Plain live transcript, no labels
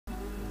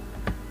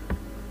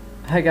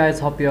Hi guys,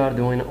 hope you are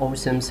doing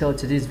awesome. So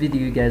today's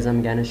video guys,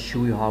 I'm gonna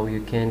show you how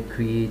you can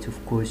create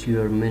of course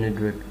your menu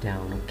drop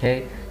down.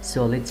 Okay,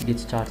 so let's get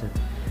started.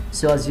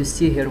 So as you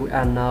see here, we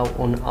are now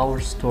on our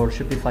store,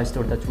 Shopify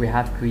store, that we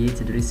have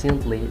created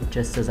recently,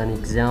 just as an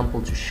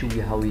example to show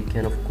you how you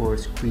can of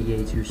course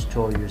create your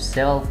store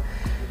yourself.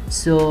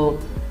 So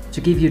to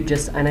give you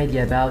just an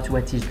idea about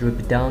what is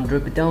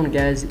Dropdown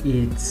guys,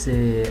 it's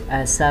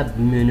a sub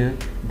menu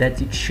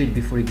that it should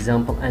be, for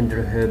example,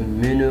 under home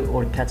menu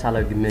or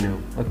catalog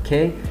menu.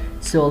 Okay,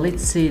 so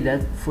let's say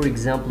that for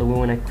example we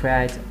want to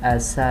create a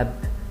sub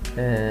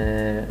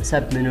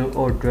menu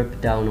or drop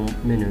down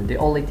menu. The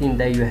only thing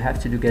that you have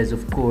to do guys,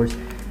 of course,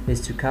 is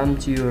to come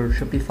to your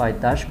Shopify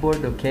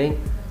dashboard. Okay,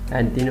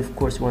 and then of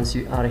course once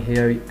you are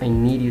here, I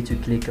need you to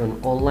click on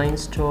online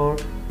store.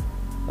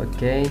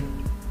 Okay,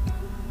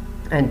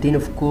 and then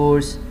of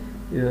course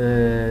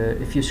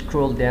if you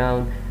scroll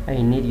down,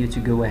 I need you to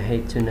go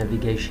ahead to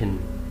navigation,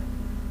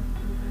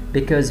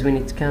 because when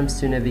it comes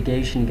to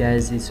navigation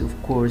guys, it's of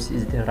course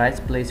is the right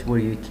place where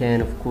you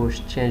can of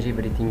course change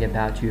everything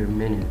about your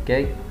menu.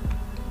 Okay,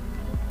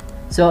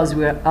 so as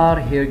we are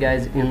here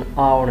guys in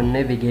our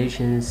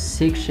navigation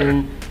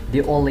section,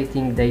 the only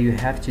thing that you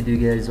have to do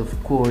guys,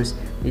 of course,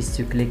 is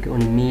to click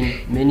on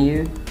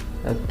menu.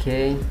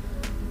 Okay,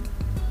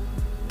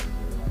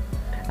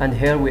 and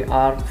here we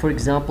are. For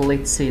example,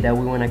 let's say that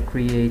we want to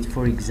create,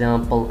 for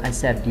example, a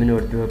sub menu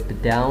or drop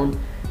down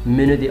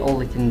menu. The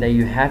only thing that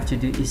you have to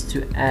do is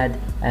to add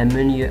a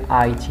menu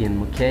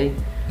item. Okay,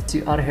 so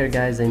you are here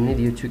guys, I need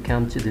you to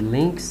come to the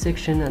link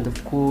section and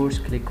of course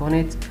click on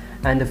it,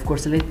 and of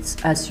course let's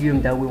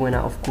assume that we want to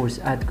of course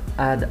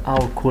add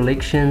our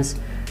collections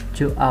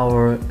to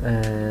our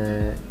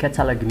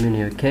catalog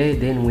menu. Okay,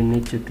 then we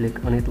need to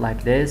click on it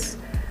like this.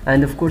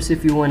 And of course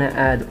if you want to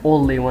add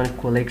only one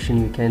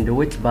collection, you can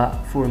do it, but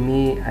for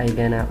me I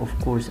gonna of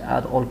course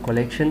add all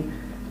collection.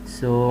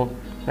 So,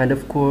 and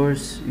of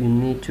course you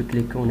need to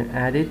click on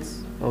add it.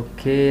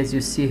 Okay, as you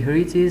see here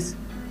it is,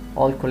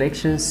 all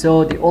collections.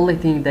 So the only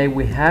thing that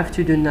we have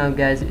to do now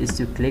guys is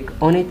to click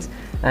on it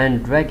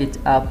and drag it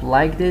up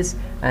like this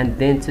and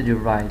then to the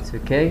right.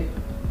 Okay,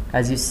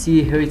 as you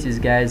see here it is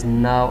guys,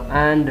 now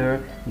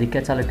under the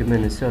catalog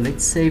menu. So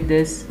let's save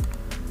this.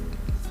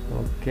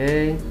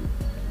 Okay,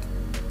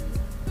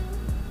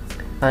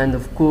 and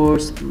of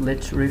course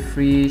let's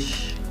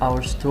refresh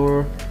our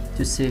store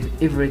to see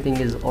if everything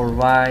is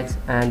alright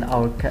and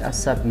our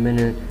sub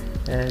menu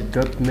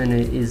drop menu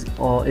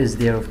is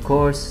there of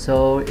course.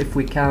 So if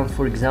we come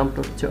for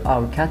example to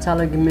our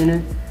catalog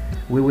menu,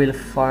 we will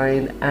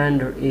find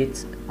under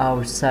it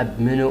our sub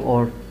menu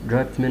or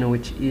drop menu,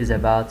 which is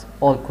about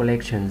all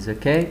collections.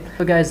 Okay,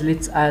 so guys,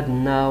 let's add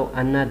now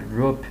another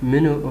drop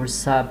menu or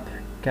sub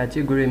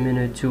category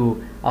menu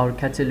to our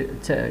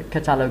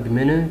catalog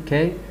menu.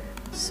 Okay,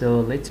 so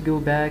let's go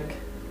back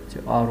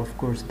to our of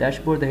course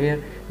dashboard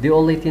here. The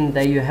only thing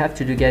that you have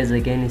to do guys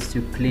again is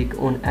to click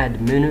on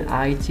add menu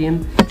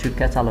item to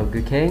catalog.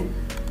 Okay,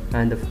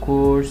 and of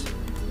course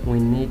we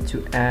need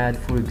to add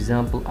for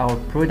example our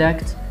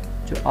product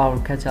to our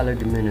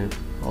catalog menu.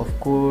 Of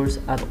course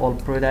add all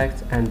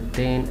products and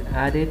then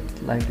add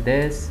it like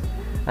this,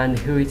 and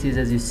here it is.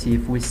 As you see,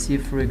 if we see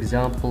for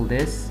example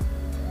this,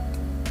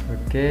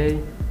 okay,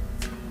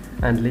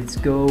 and let's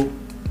go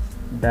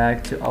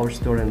back to our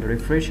store and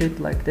refresh it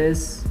like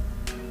this,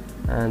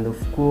 and of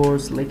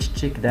course let's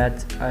check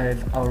that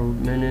if our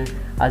menu,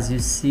 as you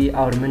see,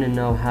 our menu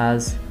now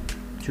has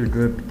two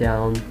drop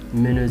down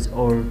menus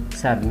or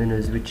sub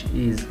menus,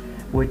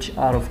 which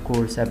are of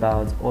course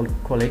about all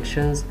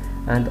collections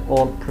and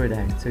all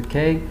products.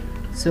 Okay,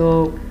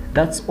 so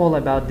that's all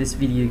about this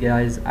video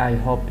guys. I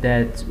hope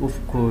that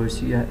of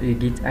course you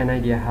get an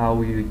idea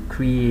how you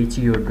create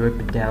your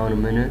drop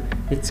down menu.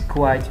 It's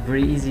quite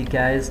very easy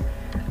guys,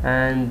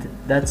 and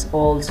that's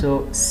all.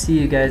 So see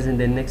you guys in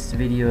the next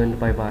video, and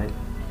bye bye.